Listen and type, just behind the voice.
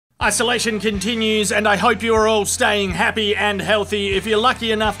Isolation continues, and I hope you are all staying happy and healthy. If you're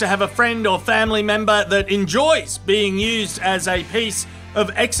lucky enough to have a friend or family member that enjoys being used as a piece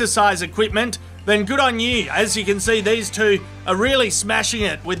of exercise equipment, then good on you. As you can see, these two are really smashing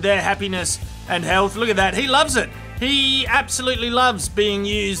it with their happiness and health. Look at that. He loves it. He absolutely loves being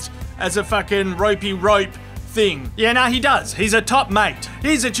used as a fucking ropey rope thing. Yeah, no, he does. He's a top mate.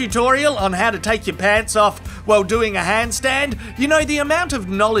 Here's a tutorial on how to take your pants off while doing a handstand. You know, the amount of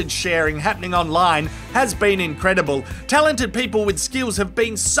knowledge sharing happening online has been incredible. Talented people with skills have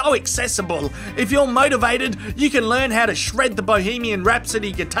been so accessible. If you're motivated, you can learn how to shred the Bohemian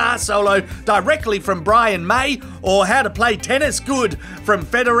Rhapsody guitar solo directly from Brian May, or how to play tennis good from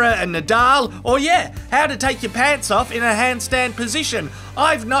Federer and Nadal, or yeah, how to take your pants off in a handstand position.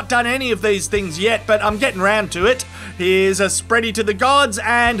 I've not done any of these things yet, but I'm getting round to it. Here's a spready to the gods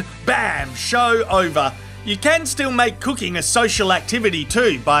and bam, show over. You can still make cooking a social activity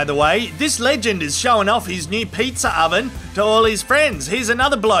too, by the way. This legend is showing off his new pizza oven to all his friends. Here's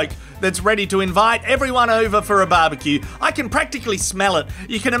another bloke that's ready to invite everyone over for a barbecue. I can practically smell it.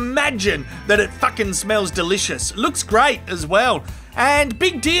 You can imagine that it fucking smells delicious. Looks great as well. And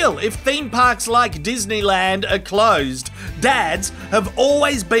big deal if theme parks like Disneyland are closed. Dads have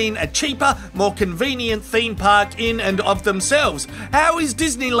always been a cheaper, more convenient theme park in and of themselves. How is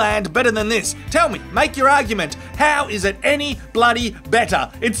Disneyland better than this? Tell me, make your argument. How is it any bloody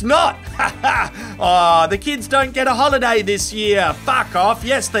better? It's not! Ha ha! Oh, the kids don't get a holiday this year. Fuck off.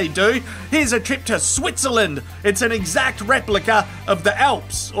 Yes, they do. Here's a trip to Switzerland. It's an exact replica of the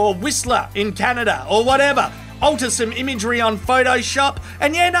Alps or Whistler in Canada or whatever. Alter some imagery on Photoshop,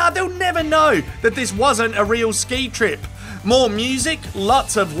 and yeah, nah, they'll never know that this wasn't a real ski trip. More music,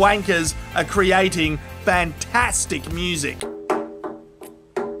 lots of wankers are creating fantastic music.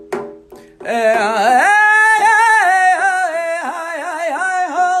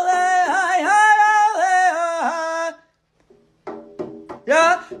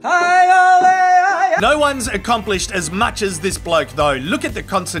 No one's accomplished as much as this bloke though. Look at the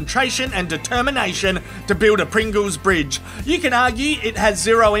concentration and determination to build a Pringles bridge. You can argue it has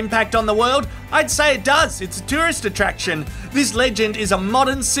zero impact on the world. I'd say it does. It's a tourist attraction. This legend is a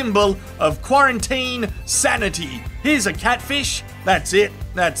modern symbol of quarantine sanity. Here's a catfish. That's it.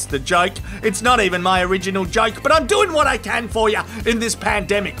 That's the joke. It's not even my original joke, but I'm doing what I can for you in this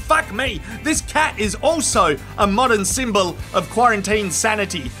pandemic. Fuck me. This cat is also a modern symbol of quarantine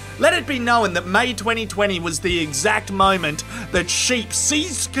sanity. Let it be known that May 2020 was the exact moment that sheep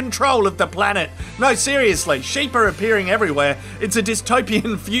seized control of the planet. No, seriously, sheep are appearing everywhere. It's a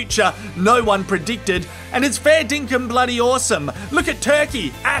dystopian future no one predicted, and it's fair dinkum bloody awesome. Look at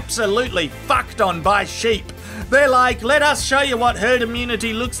Turkey, absolutely fucked on by sheep. They're like, let us show you what herd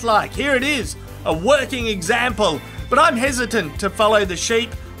immunity looks like. Here it is, a working example. But I'm hesitant to follow the sheep.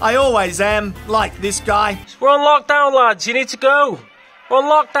 I always am, like this guy. We're on lockdown, lads. You need to go. We're on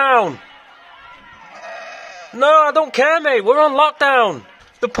lockdown. No, I don't care, mate. We're on lockdown.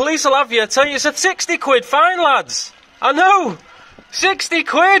 The police will have you. I tell you, it's at 60 quid. Fine, lads. I know. 60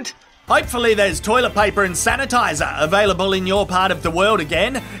 quid. Hopefully there's toilet paper and sanitizer available in your part of the world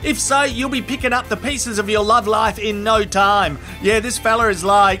again. If so, you'll be picking up the pieces of your love life in no time. Yeah, this fella is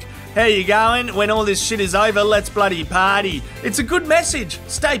like, how you going? When all this shit is over, let's bloody party. It's a good message.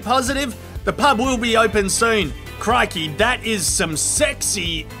 Stay positive. The pub will be open soon. Crikey, that is some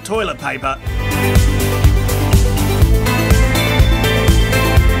sexy toilet paper.